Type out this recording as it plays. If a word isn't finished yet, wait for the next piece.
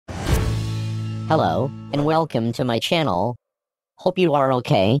Hello, and welcome to my channel. Hope you are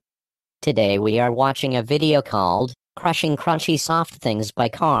okay. Today we are watching a video called Crushing Crunchy Soft Things by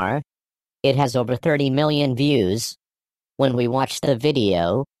Car. It has over 30 million views. When we watch the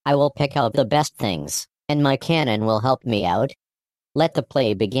video, I will pick out the best things, and my canon will help me out. Let the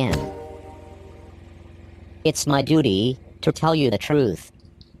play begin. It's my duty to tell you the truth.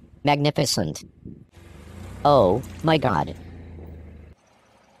 Magnificent. Oh, my God.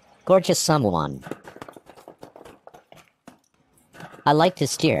 Gorgeous someone. I like to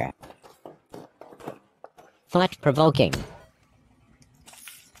steer. Thought-provoking.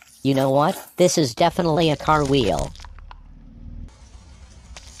 You know what? This is definitely a car wheel.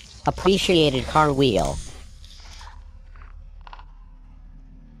 Appreciated car wheel.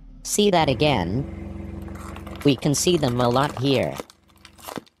 See that again? We can see them a lot here.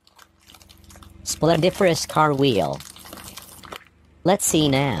 Splendiferous car wheel. Let's see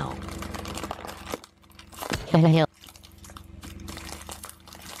now.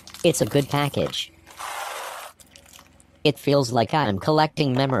 It's a good package. It feels like I'm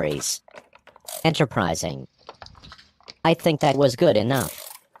collecting memories. Enterprising. I think that was good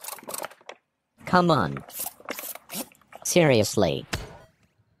enough. Come on. Seriously.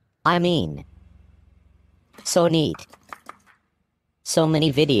 I mean. So neat. So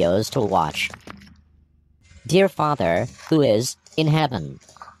many videos to watch. Dear Father, who is in heaven.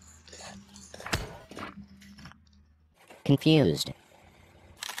 Confused.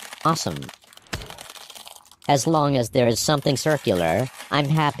 Awesome. As long as there is something circular, I'm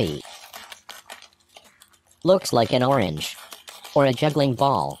happy. Looks like an orange. Or a juggling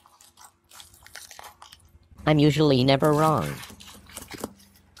ball. I'm usually never wrong.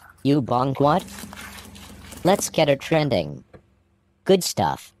 You bonk what? Let's get it trending. Good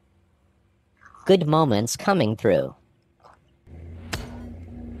stuff. Good moments coming through.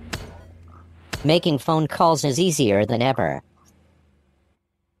 Making phone calls is easier than ever.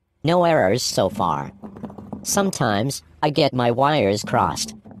 No errors so far. Sometimes, I get my wires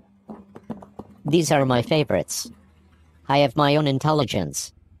crossed. These are my favorites. I have my own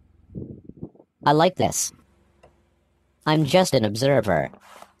intelligence. I like this. I'm just an observer.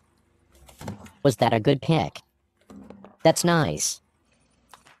 Was that a good pick? That's nice.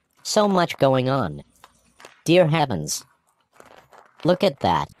 So much going on. Dear heavens. Look at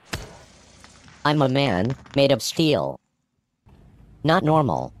that. I'm a man made of steel. Not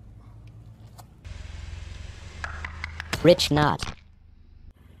normal. Rich not.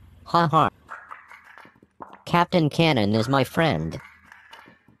 Ha ha. Captain Cannon is my friend.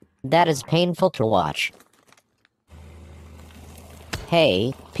 That is painful to watch.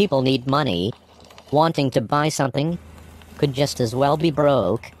 Hey, people need money. Wanting to buy something could just as well be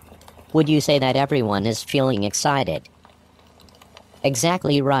broke. Would you say that everyone is feeling excited?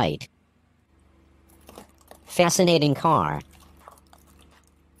 Exactly right. Fascinating car.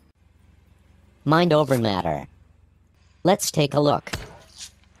 Mind over matter. Let's take a look.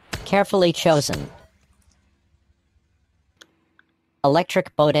 Carefully chosen.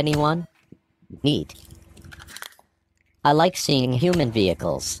 Electric boat, anyone? Neat. I like seeing human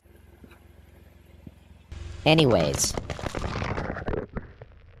vehicles. Anyways.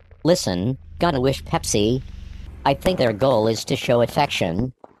 Listen, gotta wish Pepsi. I think their goal is to show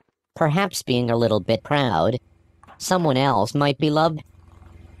affection. Perhaps being a little bit proud. Someone else might be loved.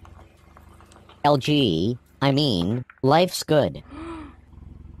 LG, I mean, life's good.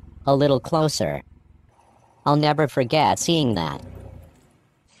 A little closer. I'll never forget seeing that.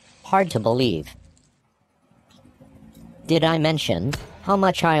 Hard to believe. Did I mention how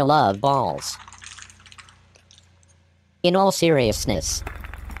much I love balls? In all seriousness.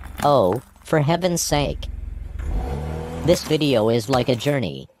 Oh, for heaven's sake. This video is like a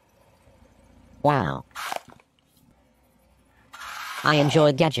journey. Wow. I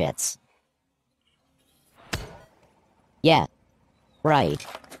enjoy gadgets. Yeah. Right.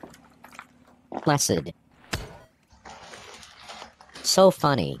 Placid. So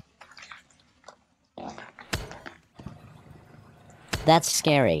funny. That's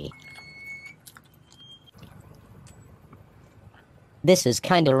scary. This is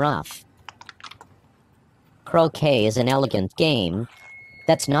kinda rough. Croquet is an elegant game.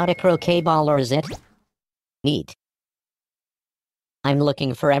 That's not a croquet ball, or is it? Neat. I'm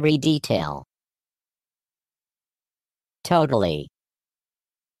looking for every detail. Totally.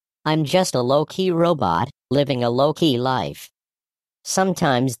 I'm just a low-key robot, living a low-key life.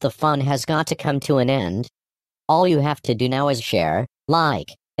 Sometimes the fun has got to come to an end. All you have to do now is share, like,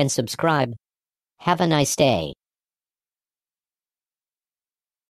 and subscribe. Have a nice day.